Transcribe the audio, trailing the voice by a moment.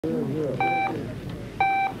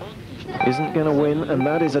isn't going to win, and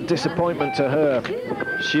that is a disappointment to her.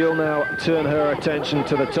 She'll now turn her attention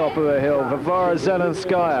to the top of the hill. Warwara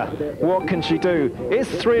Zelenskaja, what can she do? Is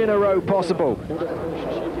 3 in a row possible?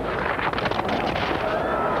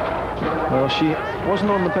 Well, she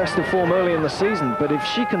wasn't on the best of form early in the season, but if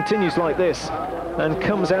she continues like this and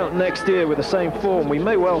comes out next year with the same form, we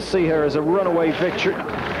may well see her as a runaway victory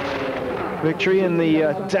in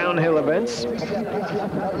the downhill events.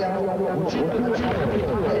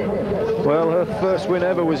 Well, her first win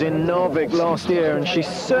ever was in Narvik last year, and she's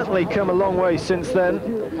certainly come a long way since then.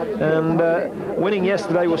 And winning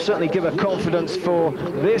yesterday will certainly give her confidence for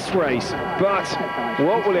this race. But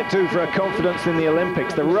what will it do for her confidence in the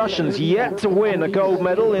Olympics? The Russians yet to win a gold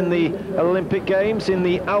medal in the Olympic Games in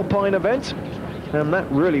the Alpine event, and that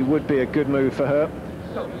really would be a good move for her.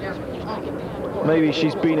 Maybe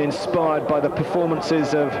she's been inspired by the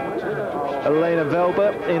performances of Elena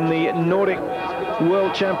Velber in the Nordic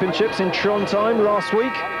World Championships in Trondheim last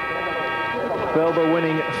week. Velber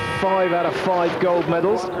winning 5 out of 5 gold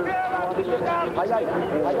medals.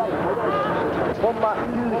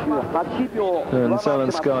 And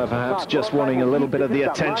Zelenskaja perhaps just wanting a little bit of the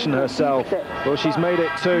attention herself. Well, she's made it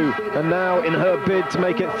 2, and now in her bid to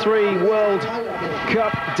make it 3 World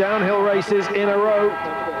Cup downhill races in a row.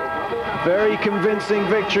 Very convincing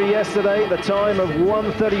victory yesterday at the time of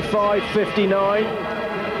 1:35.59.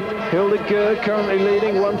 Hilde Gerg currently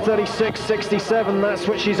leading 1:36.67. That's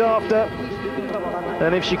what she's after.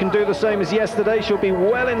 And if she can do the same as yesterday, she'll be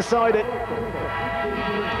well inside it.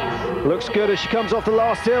 Looks good as she comes off the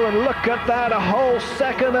last hill, and look at that, a whole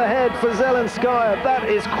second ahead for Zelenskaja. That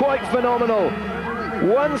is quite phenomenal.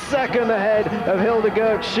 1 second ahead of Hilde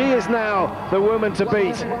Gerg. She is now the woman to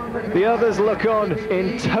beat. The others look on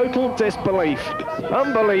in total disbelief.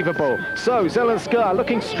 Unbelievable. So Zelenskaja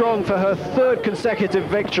looking strong for her 3rd consecutive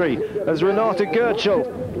victory as Renate Goetschel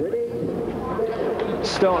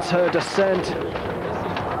starts her descent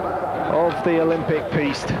of the Olympic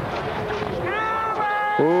piste.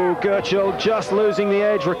 Oh, Goetschel just losing the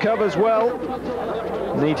edge, recovers well.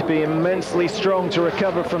 Need to be immensely strong to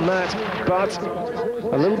recover from that, but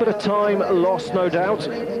a little bit of time lost, no doubt.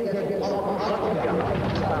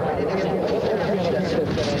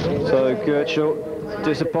 So Goetschel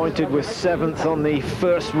disappointed with 7th on the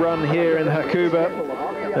first run here in Hakuba,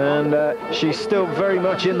 and she's still very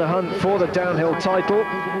much in the hunt for the downhill title.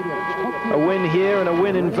 A win here and a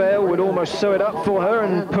win in Vale would almost sew it up for her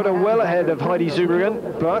and put her well ahead of Heidi Zurbriggen,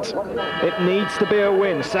 but it needs to be a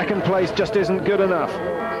win. 2nd place just isn't good enough.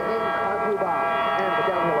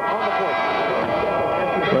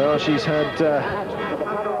 Well, she's had a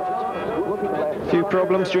few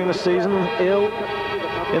problems during the season, ill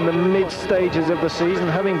in the mid-stages of the season,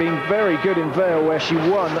 having been very good in Vale where she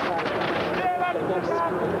won.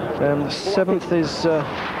 7th is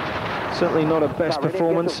certainly not her best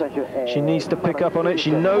performance. She needs to pick up on it.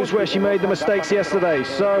 She knows where she made the mistakes yesterday.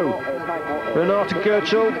 So, Renate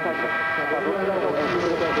Goetschel.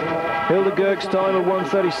 Hilde Gerg's time of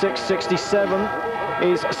 1:36.67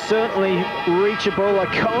 is certainly reachable. I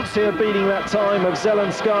can't see her beating that time of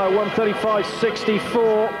Zelenskaja,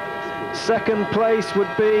 1:35.64. 2nd place would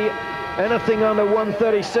be anything under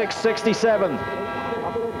 1:36.67.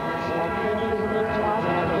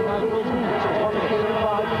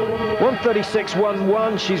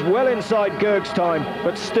 .1:36.11, she's well inside Gerg's time,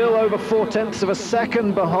 but still over 4/10 of a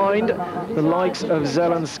second behind the likes of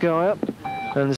Zelenskaja.